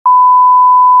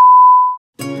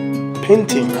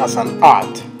Painting as an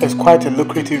art is quite a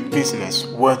lucrative business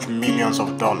worth millions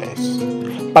of dollars.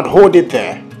 But hold it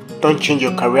there, don't change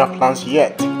your career plans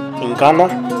yet. In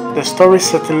Ghana, the story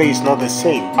certainly is not the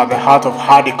same. At the heart of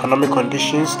hard economic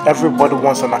conditions, everybody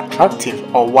wants an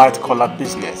attractive or white-collar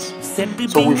business.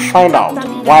 So we find out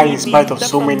why, in spite of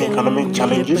so many economic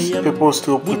challenges, people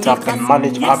still put up and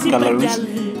manage art galleries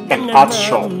and art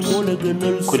shops.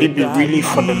 Could it be really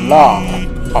for the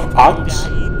love of art?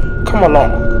 Come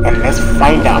along and let's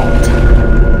find out.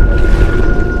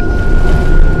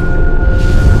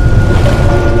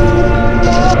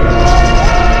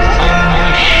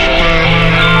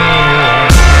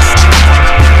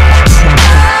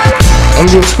 On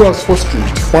the Oxford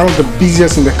Street, one of the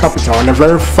busiest in the capital and a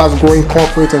very fast-growing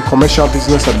corporate and commercial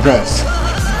business address,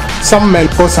 some men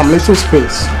bought some little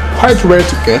space, quite rare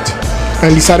to get,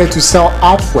 and decided to sell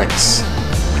artworks.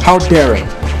 How daring,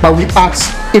 but we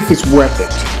asked if it's worth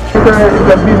it. It's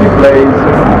a busy place.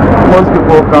 Most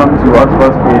people come to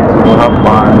Oxford Street to have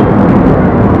fun.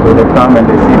 So they come and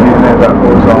they see business that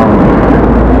goes on.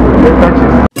 They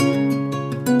purchase.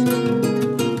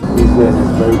 Business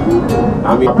is very good. I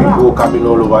mean, people coming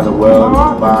all over the world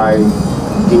to buy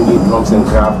Indian drums and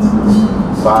crafts,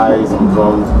 buy some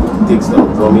drums, take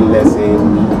some drumming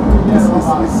lesson.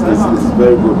 It's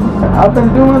very good. I've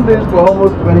been doing this for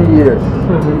almost 20 years.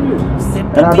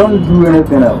 And I don't do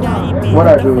anything else. What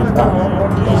I do is art.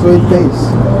 So it pays.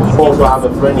 I also have a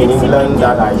friend in England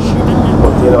that I ship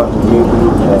container to him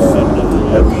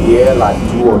every year, like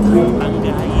 2 or 3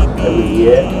 every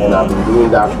year, and I've been doing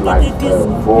that like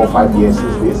 4 or 5 years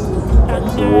since this.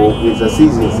 So it's a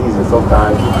season.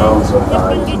 Sometimes it comes,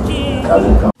 sometimes it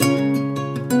doesn't come.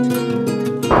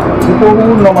 People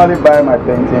who normally buy my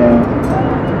painting,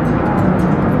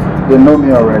 they know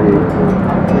me already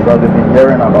because they've been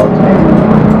hearing about me,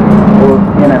 both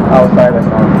in and outside the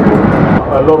country.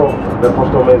 A lot of the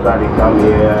customers that they come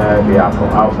here, they are from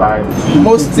outside.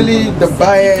 Mostly the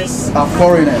buyers are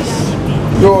foreigners.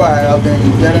 Though I have been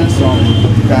getting some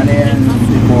Ghanaian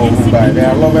people who buy. They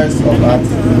are lovers of art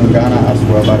in Ghana as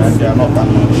well, but they are not that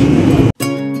much.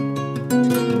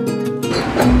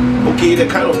 Okay, the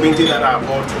kind of painting that I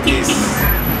bought is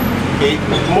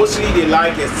mostly they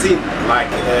like a scene, like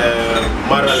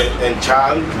mother and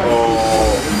child, or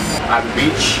at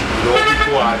beach. You know,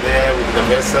 people are there with the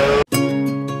vessel.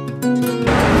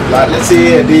 Like let's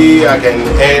say a day I can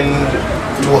earn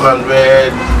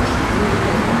 200.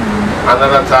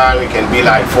 Another time it can be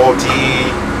like 40,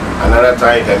 another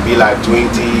time it can be like 20,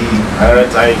 another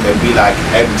time it can be like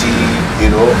empty, you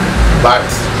know. But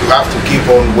you have to keep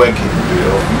on working, you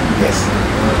know. Yes.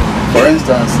 For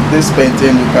instance, this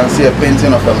painting, you can see a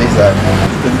painting of a lizard.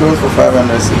 It goes for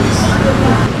 500 cedis.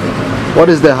 What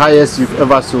is the highest you've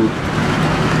ever sold?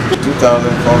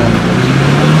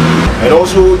 2,400. And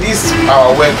also this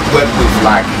our work with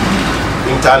like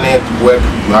internet work.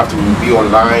 You have to be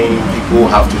online. People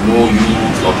have to know you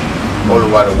from all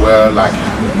over the world. Like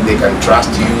they can trust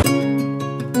you.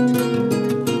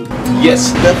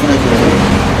 Yes, Definitely.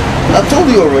 I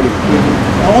told you already.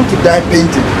 I want to die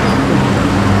painting.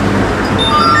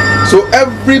 So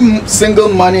every single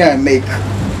money I make,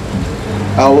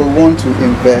 I will want to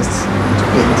invest to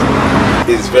paint.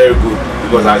 it's very good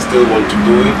because I still want to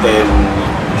do it, and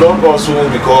not also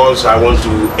because I want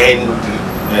to end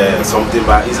something,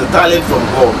 but it's a talent from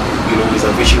God, you know, it's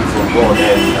a vision from God,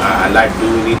 and I like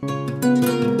doing it.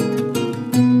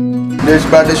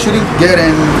 But they shouldn't get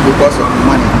in because of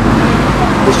money.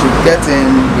 They should get in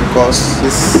because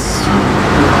it's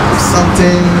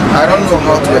something, I don't know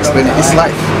how to explain it, it's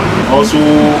life. Also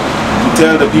to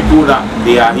tell the people that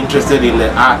they are interested in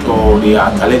the art, or they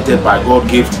are talented by God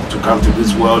gift to come to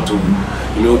this world to,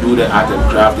 you know, do the art and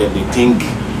craft, and they think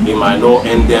it might not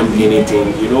earn them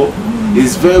anything, you know.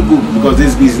 It's very good because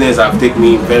this business have taken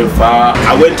me very far.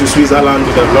 I went to Switzerland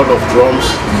with a lot of drums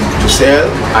to sell.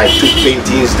 I took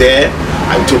paintings there,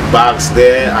 I took bags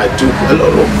there, I took a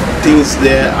lot of things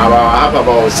there. I have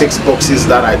about 6 boxes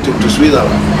that I took to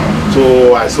Switzerland.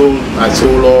 So I sold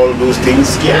all those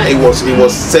things. Yeah, it was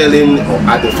selling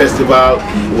at the festival.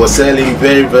 It was selling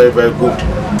very, very, very good.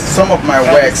 Some of my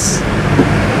works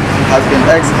has been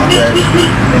exhibited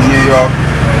in New York,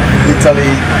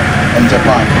 Italy, and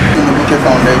Japan. In the Goethe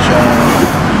Foundation,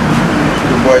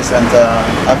 the Goethe Center,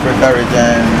 Africa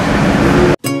region.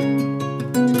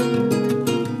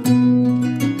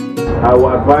 I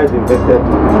would advise investors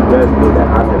to invest in the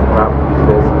art and craft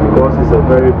business because it's a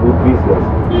very good business,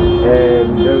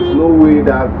 and there's no way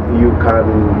that you can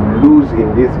lose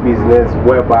in this business,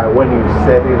 whereby when you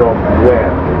set it up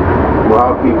well, you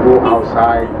have people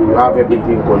outside, you have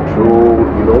everything controlled,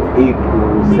 you know, it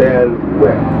will sell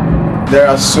well. there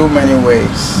are so many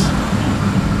ways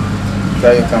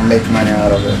that you can make money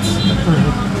out of it.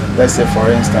 Let's say, for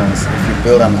instance, if you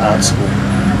build an art school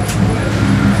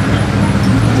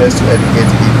just to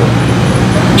educate people,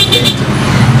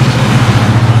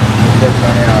 you get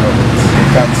money out of it. You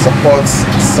can support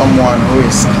someone who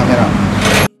is coming up.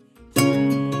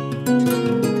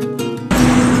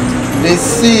 They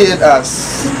see it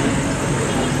as,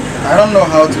 I don't know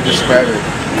how to describe it.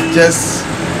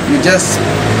 You just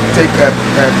take a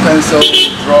pencil,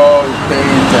 draw,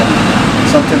 paint, and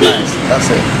something nice. That's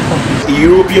it.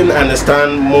 Europeans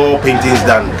understand more paintings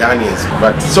than Ghanaians,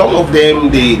 but some of them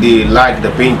they like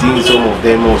the painting. Some of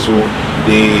them also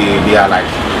they are like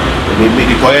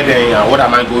what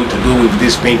am I going to do with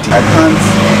this painting? I can't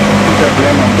put the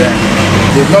blame on them.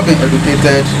 They've not been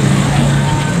educated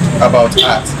about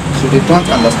art, so they don't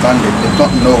understand it. They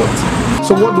don't know it.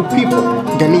 So what do people,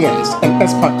 Ghanaians and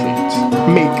expatriates,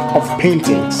 make of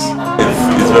paintings?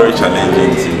 It's very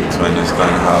challenging to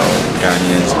understand how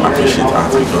Ghanaians appreciate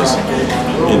art because,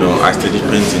 you know, I studied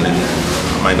painting and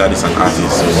my dad is an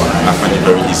artist, so I find it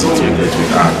very easy to relate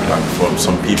with art. But for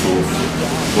some people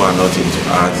who are not into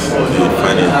art, they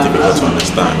find it difficult to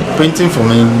understand. Painting for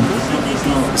me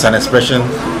is an expression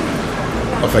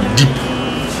of a deep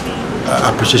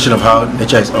appreciation of how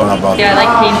nature is all about. Yeah, I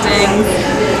like painting,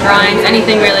 drawings,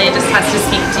 anything really. It just has to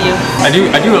speak to you. I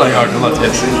do like art a lot,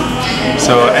 yes.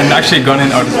 So, and actually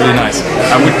Ghanaian art is really nice.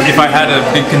 If I had a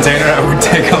big container, I would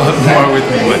take a lot more with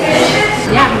me. But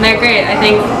yeah, they're great. I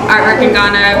think artwork in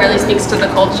Ghana really speaks to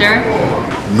the culture.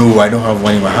 No, I don't have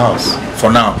one in my house for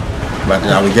now, but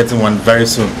I'll be getting one very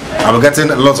soon. I'll be getting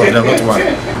lots of them, not one.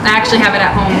 I actually have it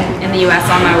at home in the US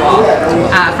on my wall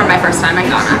from my first time in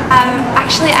Ghana.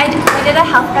 Actually, I did a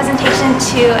health presentation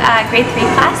to a grade 3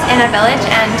 class in a village,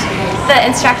 and the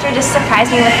instructor just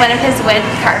surprised me with one of his wood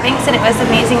carvings, and it was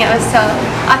amazing. It was so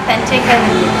authentic, and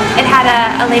it had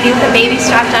a lady with a baby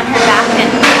strapped on her back, and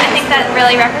I think that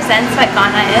really represents what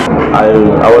Ghana is.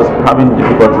 I was having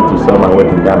difficulty to sell my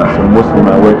work in Ghana, so mostly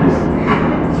my work is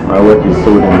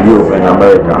sold in Europe and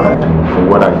America. So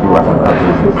what I do as an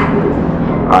artist is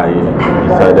I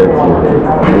decided to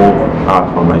move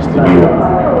out from my studio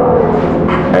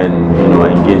and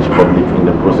engage public in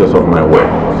the process of my work,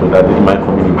 so that in my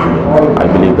community I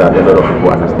believe that a lot of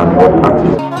people understand what art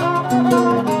is.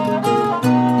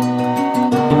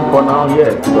 For now,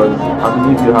 yes, because I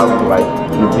believe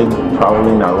you've been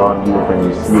traveling around Europe and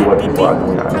you see what people are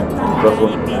doing and it also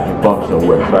informs your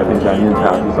work. So I think Ghanaian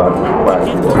artists are required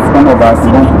to work. Some of us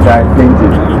want to die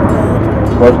painting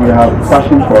because we have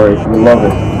passion for it, we love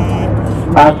it.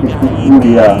 Art is who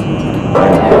we are.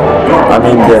 I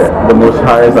mean, the most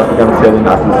highest African selling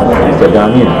artist is a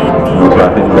Ghanaian. So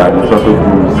I think that it also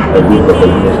gives a good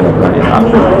representation of Ghanaian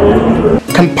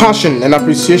art. Can passion and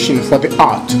appreciation for the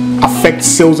art affect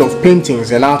sales of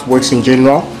paintings and artworks in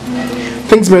general?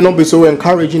 Things may not be so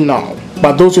encouraging now,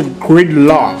 but those with great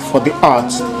love for the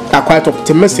arts are quite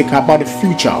optimistic about the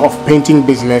future of painting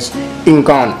business in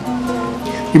Ghana.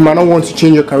 You might not want to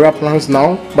change your career plans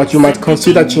now, but you might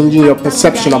consider changing your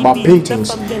perception about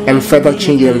paintings and further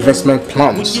change your investment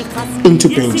plans into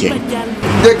painting.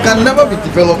 There can never be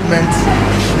development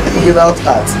without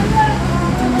art.